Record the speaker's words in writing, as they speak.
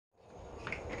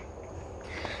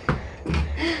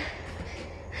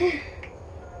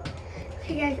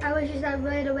Okay guys, I was just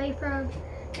running away from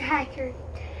the hacker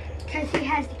because he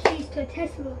has the keys to a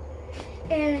Tesla.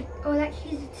 And that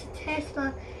keys to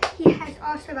Tesla, he has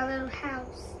also my little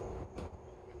house.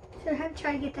 So I'm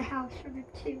trying to get the house from him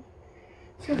too.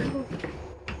 So cool.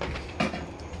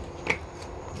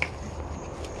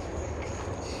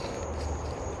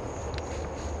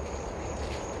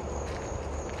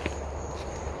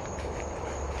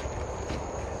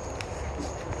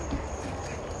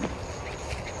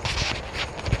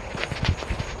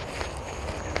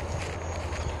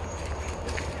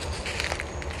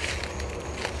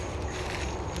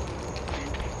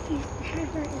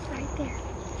 The is right there.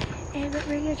 And what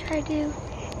we're going to try to do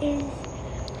is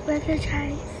we're going to try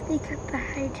to sneak up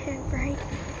behind him, right?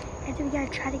 And then we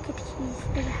got to try to get the keys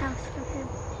in the house from him.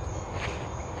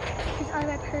 Because all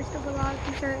my personal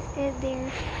belongings are in there.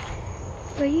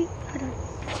 Where you? Hold on.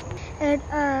 And,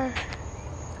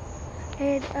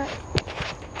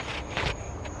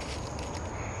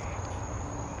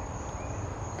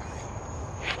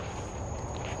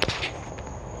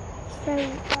 so,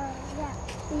 yeah.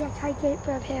 We have to try to get it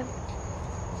from him.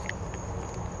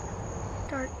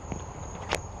 Start.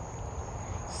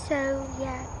 So,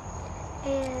 yeah.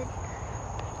 And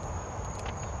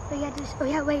we got this. Oh,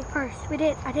 yeah, wait, first. I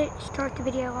didn't start the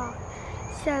video off.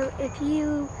 So, if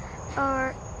you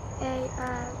are a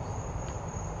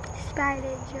Spy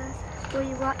Ninja, or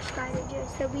you watch Spy Ninja,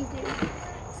 so we do.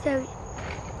 So,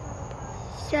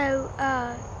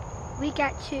 we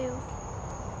got to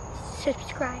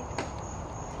subscribe.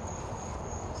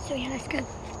 So yeah, let's go.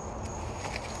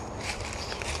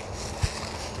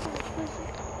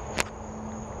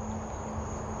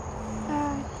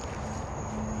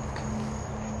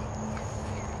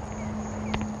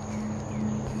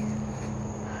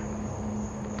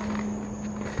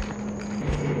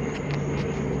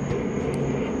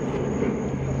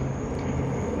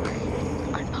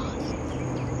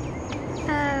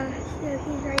 So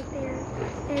he's right there,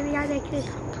 and we gotta make this.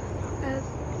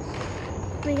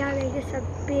 We gotta make this a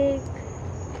big,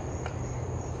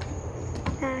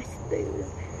 fast move.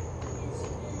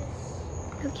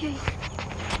 Okay.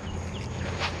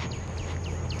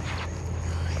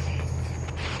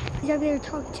 He's over there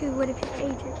talking to one of his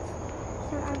agents.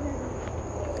 So I'm gonna.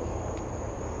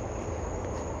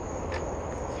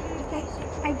 Okay,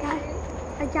 I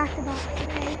got the box.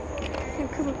 Okay. So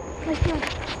come on, let's go.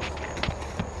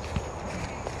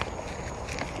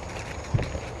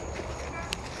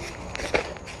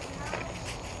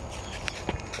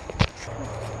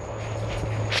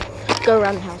 Go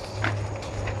around the house.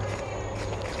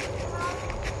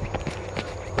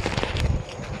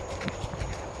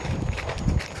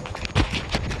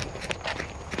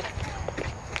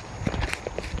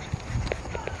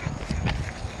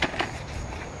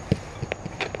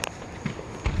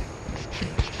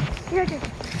 Here it is.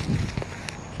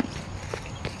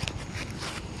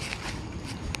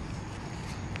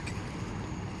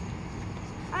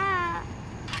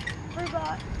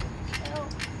 Forgot. Oh,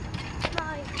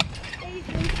 my.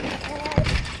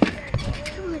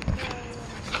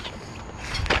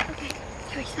 Okay,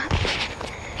 sorry, stop.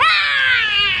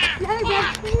 Hey!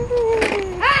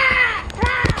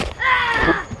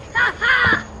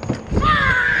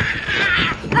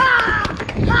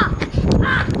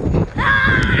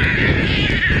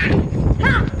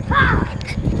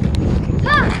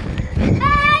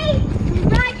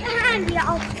 Right behind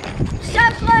y'all. So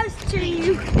close to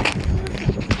you.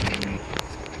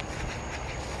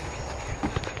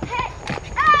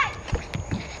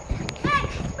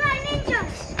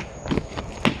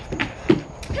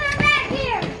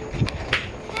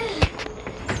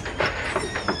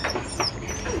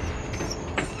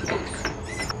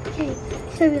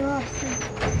 So we lost him.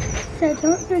 So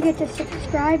don't forget to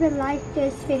subscribe and like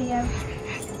this video.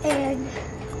 And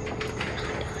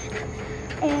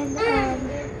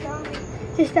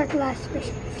this is not the last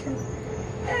mission. So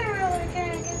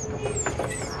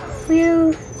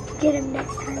we'll get him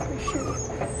next time for sure.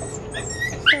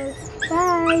 So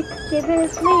bye. Give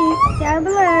us a link down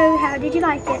below. How did you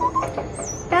like it?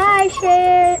 Bye,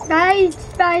 share. Bye,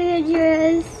 Spy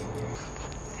Ninjas.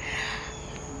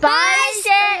 Bye,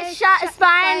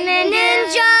 Spy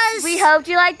Ninjas. We hope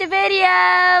you liked the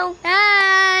video.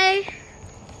 Bye.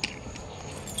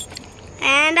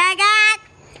 And